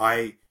rich.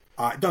 I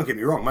don't get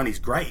me wrong, money's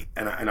great.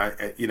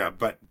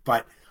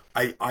 But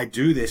I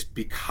do this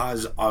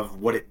because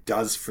of what it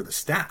does for the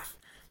staff.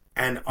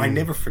 And I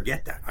never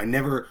forget that. I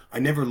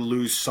never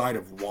lose sight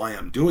of why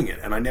I'm doing it.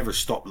 And I never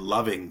stop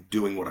loving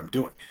doing what I'm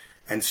doing.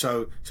 And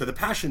so the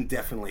passion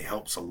definitely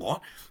helps a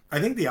lot. I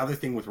think the other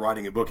thing with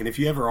writing a book, and if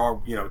you ever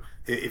are,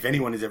 if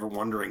anyone is ever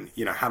wondering,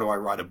 how do I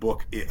write a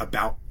book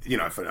about,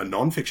 for a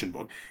nonfiction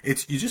book,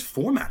 it's, you just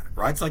format it,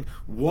 right? It's like,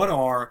 what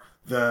are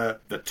the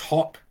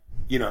top,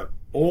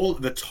 all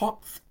the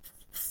top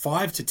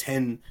 5 to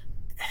 10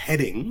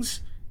 headings,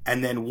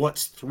 and then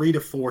what's 3 to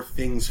 4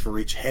 things for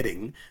each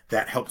heading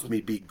that helps me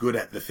be good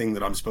at the thing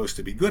that I'm supposed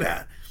to be good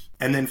at.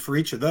 And then for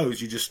each of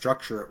those, you just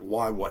structure it,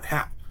 why, what,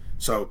 how.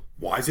 So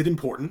why is it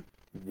important?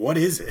 What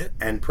is it?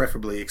 And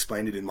preferably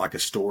explain it in like a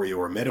story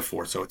or a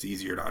metaphor so it's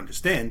easier to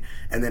understand.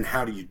 And then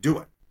how do you do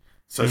it?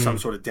 So some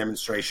sort of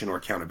demonstration or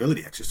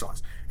accountability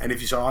exercise. And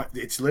if you saw,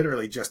 it's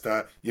literally just,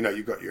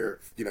 you've got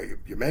your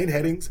main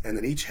headings, and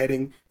then each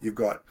heading, you've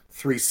got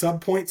 3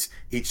 subpoints.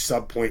 Each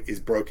subpoint is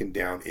broken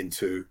down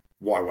into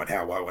why, what,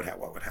 how, why, what, how,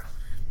 why, what, how.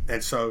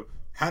 And so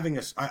having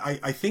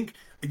I think,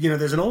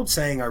 there's an old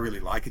saying I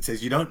really like. It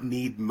says, you don't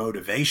need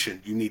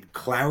motivation. You need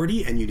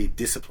clarity and you need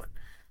discipline.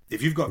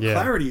 If you've got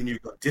clarity and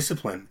you've got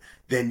discipline,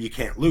 then you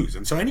can't lose.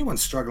 And so anyone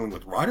struggling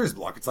with writer's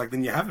block, it's like,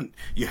 then you haven't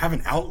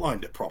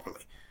outlined it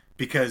properly.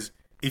 Because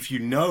if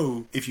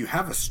you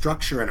have a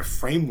structure and a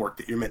framework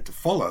that you're meant to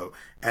follow,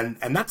 and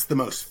that's the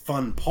most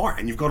fun part,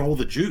 and you've got all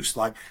the juice.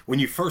 Like when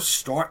you first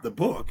start the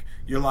book,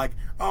 you're like,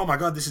 oh my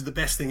God, this is the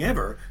best thing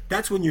ever.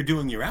 That's when you're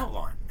doing your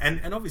outline.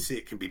 And obviously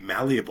it can be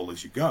malleable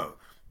as you go.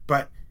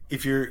 But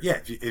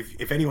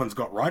if anyone's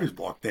got writer's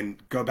block, then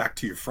go back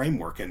to your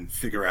framework and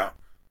figure out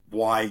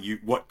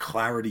what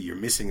clarity you're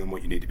missing and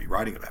what you need to be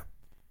writing about.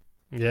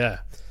 Yeah,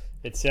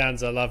 it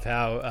sounds. I love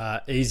how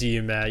easy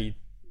it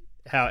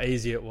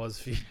was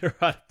for you to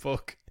write a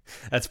book.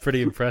 That's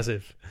pretty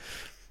impressive.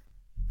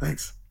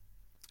 Thanks.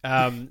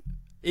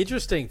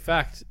 Interesting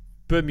fact: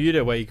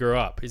 Bermuda, where you grew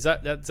up,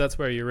 that's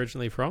where you're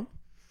originally from?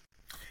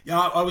 Yeah,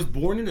 I was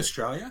born in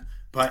Australia.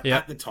 But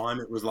at the time,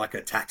 it was like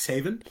a tax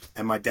haven,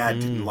 and my dad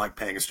didn't like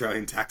paying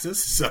Australian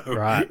taxes, so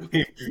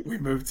we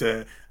moved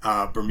to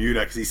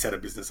Bermuda because he set a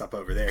business up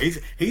over there.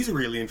 He's a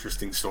really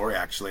interesting story,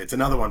 actually. It's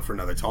another one for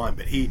another time.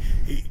 But he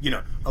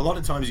a lot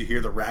of times you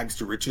hear the rags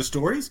to riches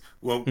stories.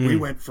 Well, we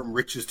went from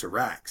riches to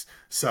rags.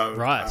 So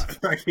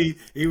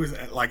he was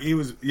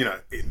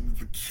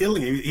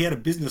killing. He had a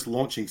business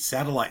launching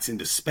satellites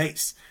into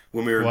space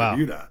when we were in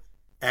Bermuda.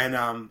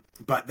 And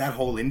but that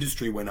whole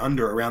industry went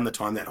under around the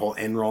time that whole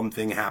Enron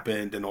thing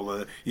happened, and all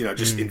the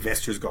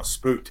investors got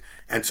spooked,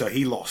 and so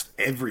he lost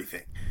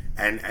everything,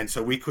 and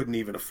so we couldn't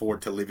even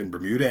afford to live in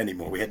Bermuda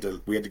anymore. We had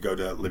to go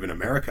to live in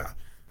America,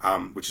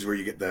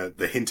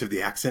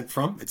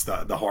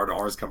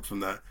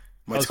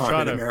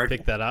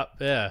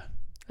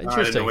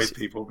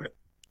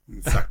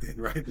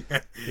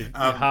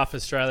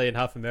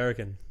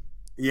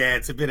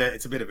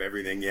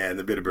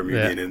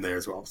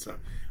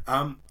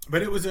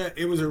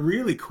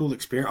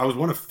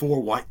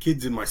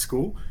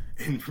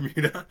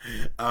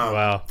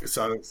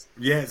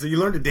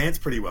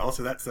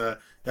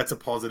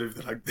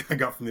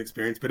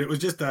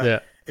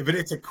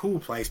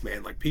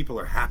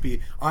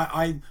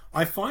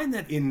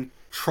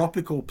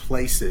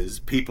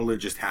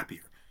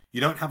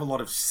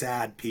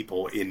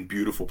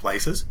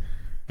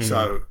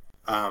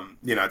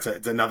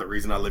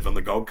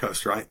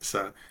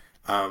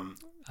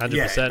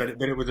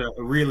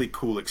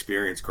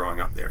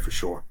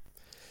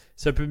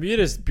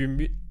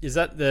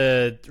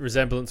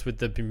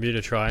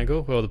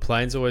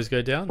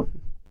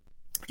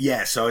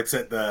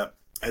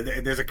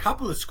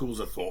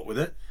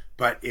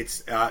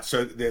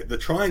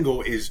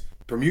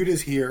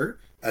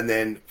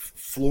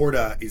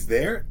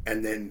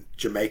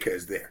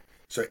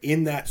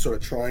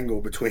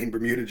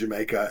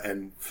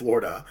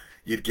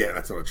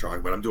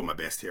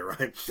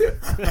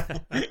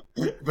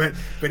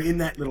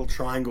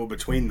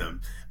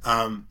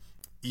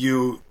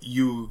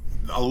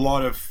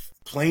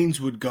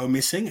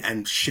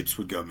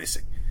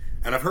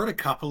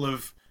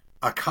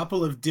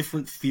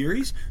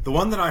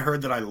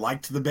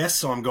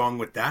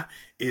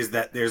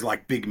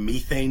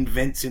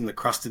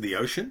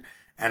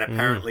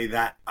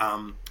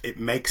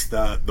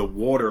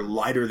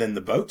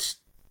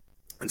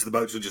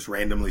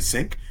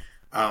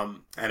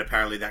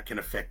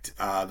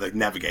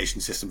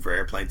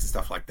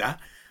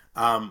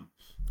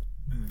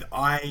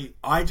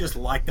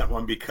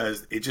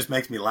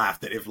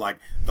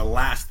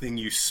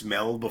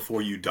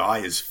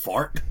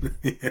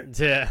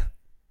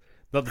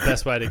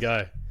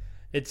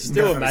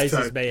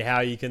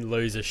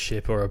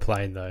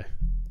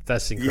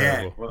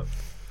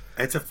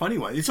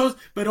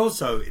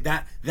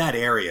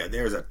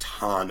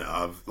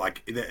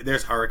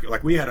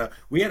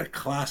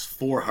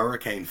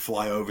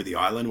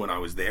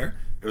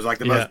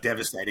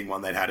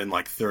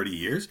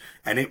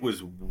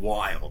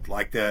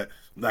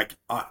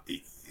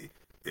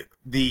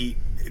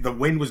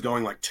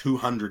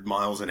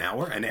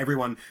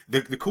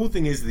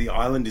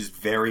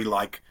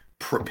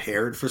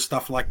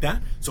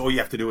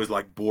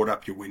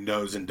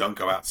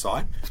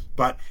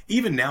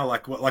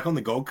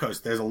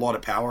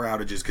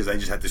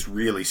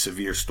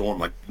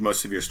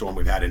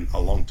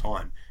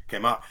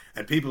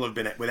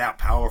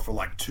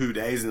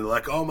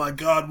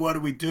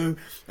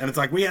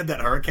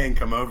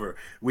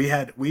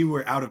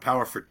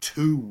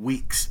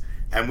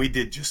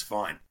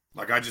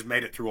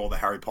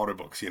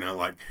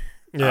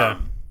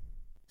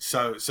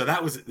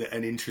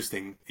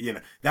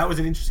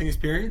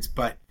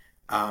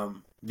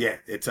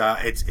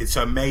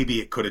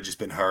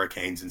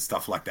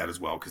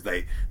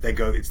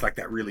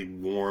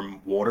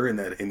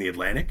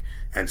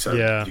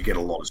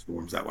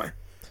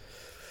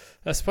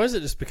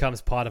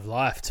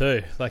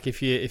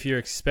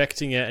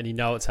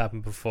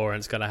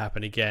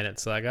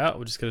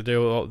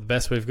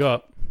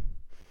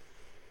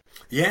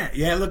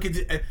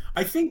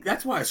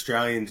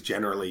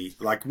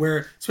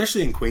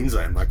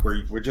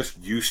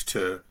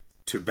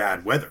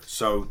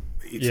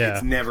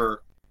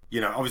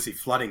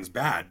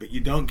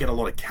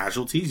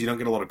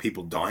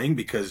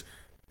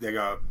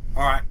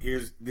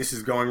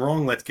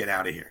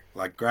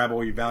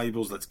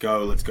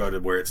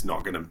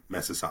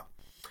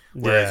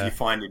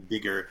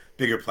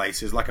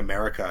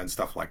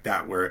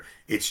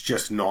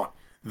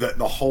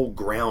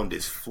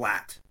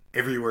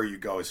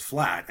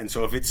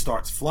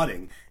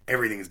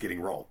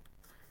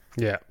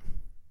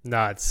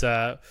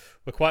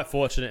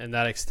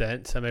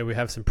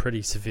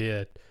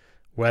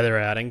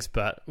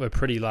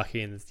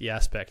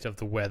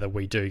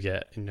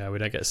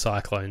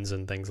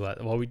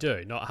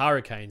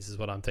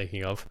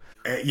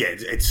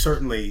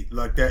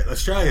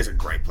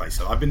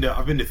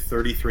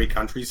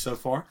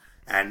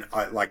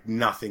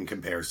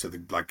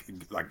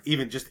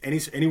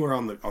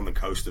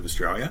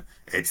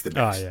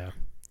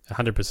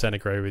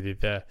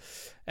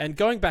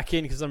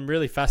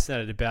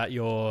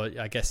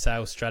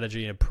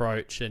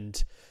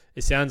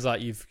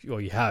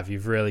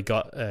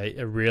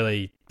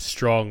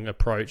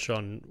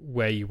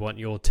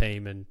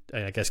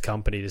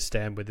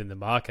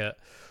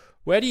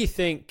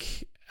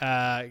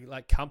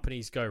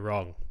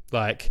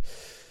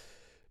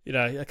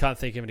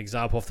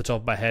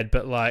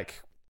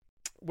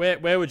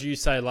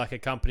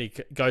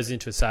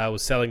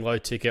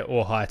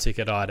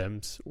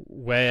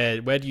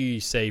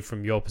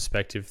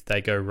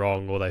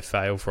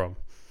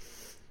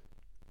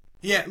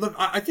 Yeah, look,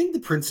 I think the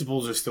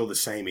principles are still the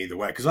same either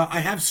way because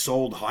I have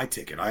sold high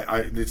ticket.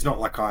 It's not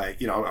like I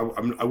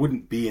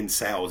wouldn't be in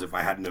sales if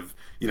I hadn't have,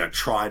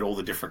 tried all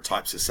the different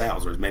types of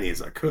sales or as many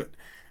as I could.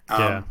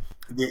 Yeah.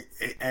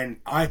 And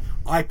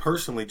I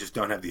personally just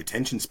don't have the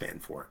attention span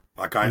for it.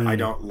 Like I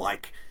don't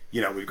like,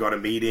 we've got a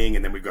meeting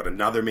and then we've got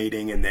another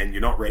meeting and then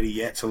you're not ready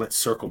yet. So let's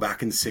circle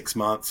back in 6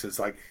 months. It's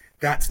like,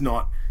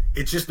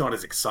 it's just not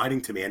as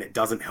exciting to me. And it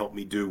doesn't help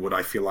me do what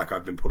I feel like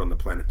I've been put on the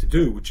planet to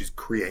do, which is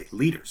create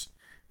leaders.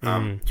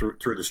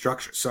 Through the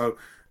structure. So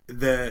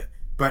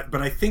but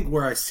I think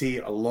where I see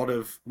a lot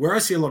of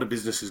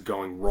businesses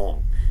going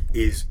wrong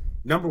is,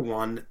 number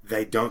one,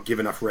 they don't give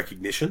enough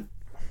recognition.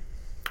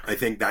 I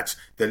think that's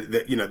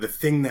the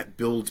thing that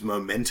builds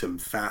momentum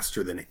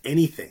faster than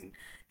anything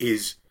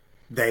is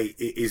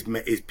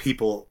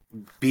people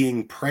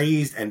being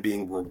praised and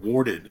being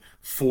rewarded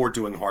for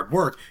doing hard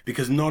work,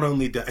 because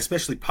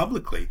especially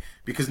publicly,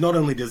 because not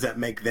only does that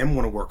make them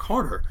want to work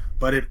harder,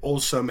 but it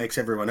also makes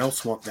everyone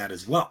else want that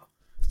as well.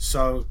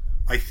 So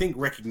I think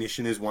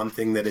recognition is one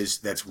thing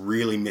that's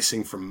really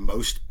missing from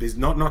most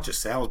business, not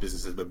just sales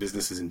businesses, but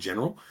businesses in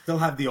general. They'll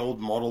have the old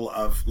model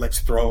of let's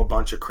throw a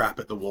bunch of crap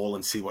at the wall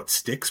and see what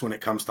sticks when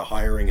it comes to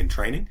hiring and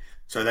training.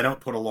 So they don't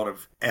put a lot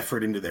of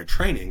effort into their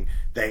training.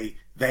 They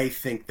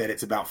think that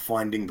it's about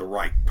finding the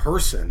right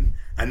person,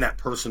 and that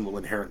person will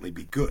inherently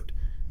be good.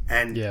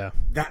 And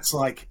that's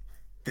like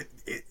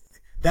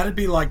that'd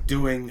be like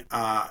doing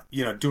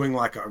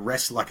like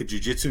a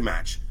jiu-jitsu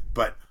match,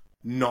 but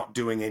not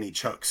doing any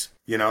chokes.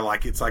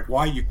 It's like,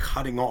 why are you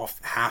cutting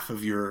off half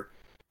of your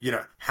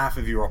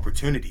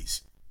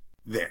opportunities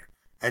there?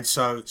 And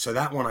so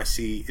that one I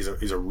see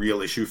is a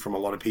real issue from a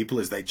lot of people,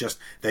 is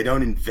they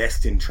don't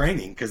invest in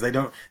training because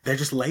they're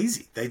just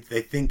lazy. They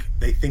think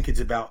it's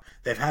about,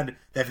 they've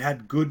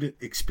had good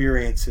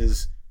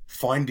experiences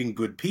finding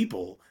good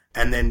people,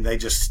 and then they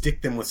just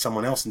stick them with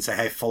someone else and say,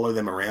 hey, follow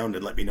them around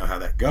and let me know how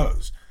that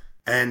goes.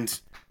 And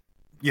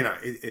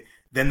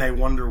then they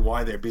wonder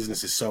why their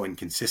business is so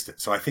inconsistent.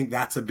 So I think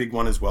that's a big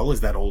one as well,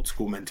 is that old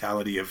school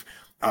mentality of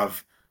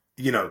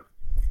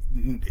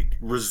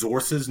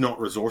resources, not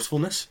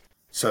resourcefulness.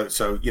 So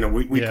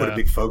we put a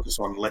big focus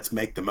on let's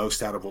make the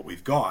most out of what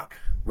we've got,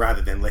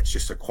 rather than let's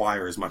just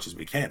acquire as much as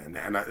we can.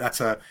 And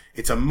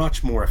it's a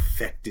much more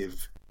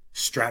effective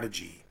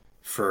strategy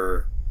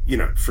for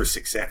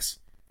success.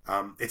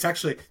 It's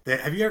actually,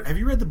 have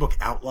you read the book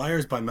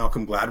Outliers by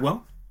Malcolm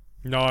Gladwell?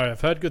 No,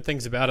 I've heard good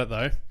things about it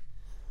though.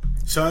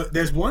 So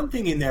there's one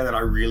thing in there that I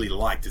really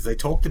liked, is they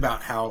talked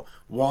about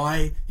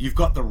why you've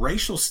got the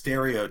racial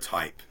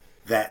stereotype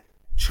that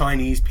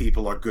Chinese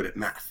people are good at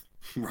math,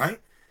 right?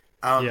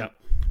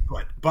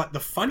 But the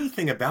funny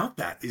thing about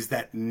that is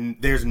that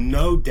there's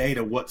no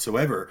data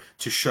whatsoever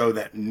to show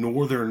that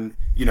northern,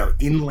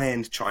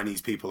 inland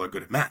Chinese people are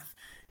good at math.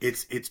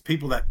 It's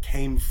people that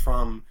came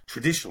from,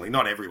 traditionally,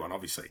 not everyone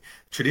obviously,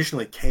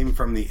 traditionally came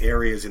from the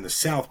areas in the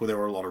south where there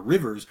were a lot of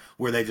rivers,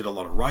 where they did a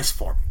lot of rice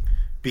farming.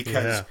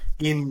 Because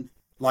in,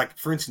 like,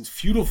 for instance,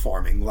 feudal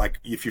farming, like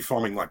if you're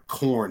farming like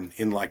corn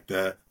in like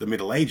the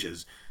Middle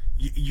Ages,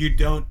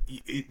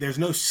 there's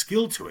no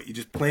skill to it. You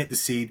just plant the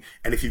seed,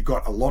 and if you've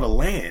got a lot of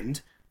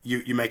land,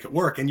 you make it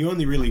work, and you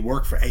only really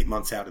work for 8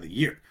 months out of the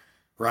year,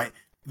 right?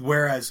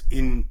 Whereas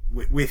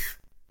with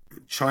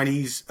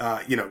Chinese,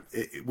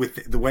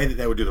 with the way that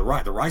they would do the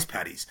rice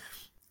paddies,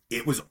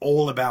 it was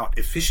all about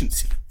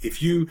efficiency.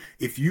 If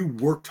you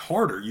worked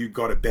harder, you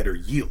got a better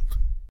yield.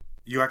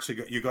 You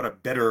got a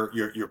better,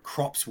 your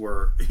crops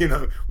were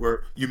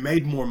you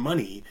made more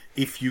money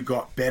if you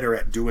got better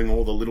at doing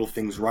all the little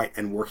things right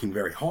and working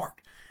very hard.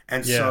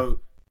 And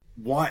so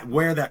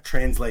where that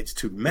translates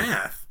to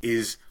math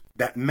is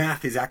that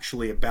math is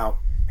actually about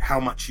how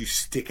much you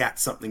stick at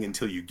something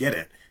until you get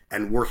it,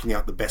 and working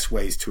out the best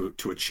ways to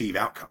achieve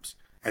outcomes.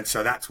 And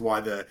so that's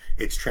why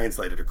it's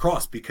translated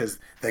across, because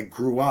they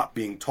grew up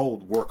being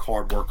told work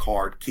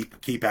hard,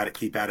 keep at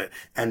it,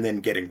 and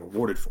then getting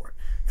rewarded for it.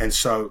 And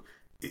so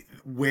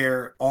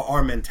where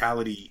our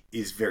mentality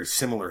is very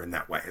similar in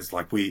that way, is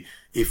like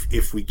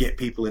if we get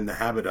people in the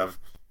habit of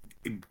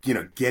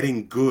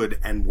getting good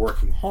and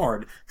working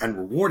hard and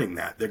rewarding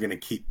that, they're going to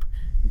keep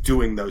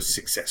doing those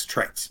success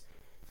traits.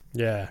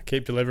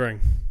 Keep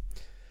delivering.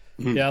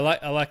 I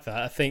like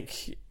that. I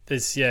think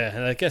there's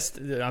I guess,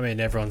 I mean,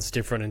 everyone's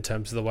different in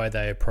terms of the way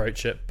they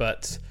approach it,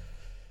 but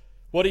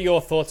what are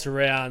your thoughts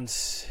around,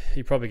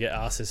 you probably get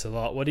asked this a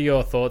lot, what are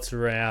your thoughts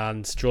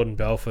around Jordan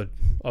Belfort?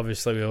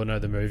 Obviously, we all know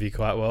the movie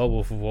quite well,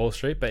 Wolf of Wall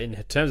Street, but in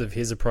terms of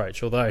his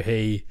approach, although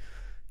he,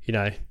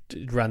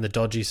 ran the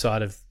dodgy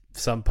side of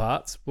some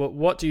parts,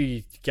 what do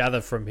you gather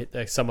from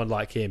someone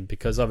like him?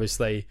 Because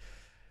obviously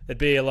there'd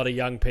be a lot of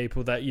young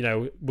people that,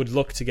 would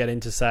look to get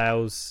into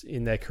sales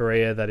in their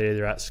career, that are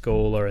either at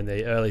school or in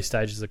the early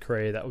stages of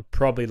career, that would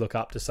probably look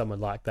up to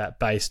someone like that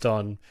based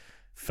on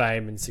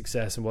fame and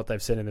success and what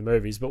they've seen in the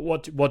movies. But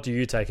what do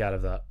you take out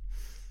of that?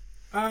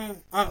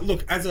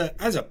 Look,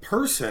 as a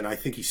person, I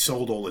think he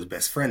sold all his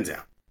best friends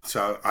out.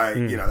 So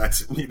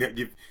that's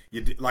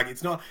like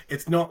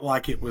it's not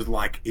like it was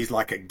like he's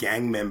like a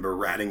gang member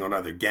ratting on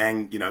other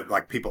gang,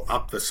 like people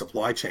up the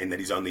supply chain that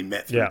he's only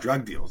met through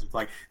drug deals. It's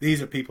like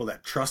these are people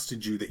that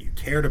trusted you, that you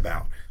cared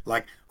about.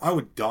 Like I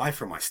would die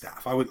for my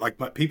staff. I would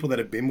people that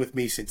have been with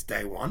me since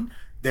day one.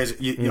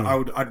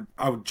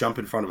 I would jump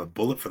in front of a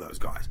bullet for those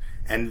guys.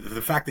 And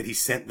the fact that he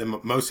sent them,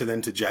 most of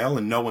them, to jail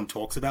and no one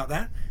talks about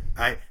that,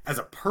 as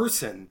a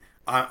person,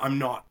 I'm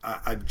not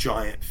a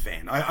giant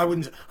fan. I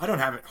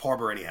don't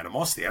harbor any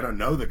animosity. I don't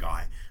know the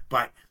guy,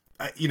 but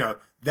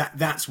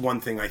that's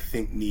one thing I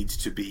think needs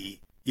to be,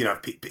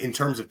 in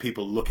terms of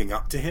people looking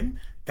up to him.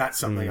 That's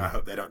something I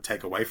hope they don't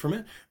take away from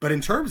it. But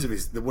in terms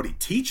of what he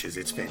teaches,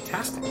 it's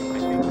fantastic. I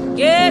think.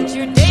 Get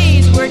your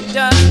day's work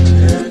done.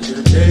 Get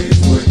your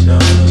day's work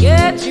done.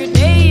 Get your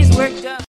day's work done.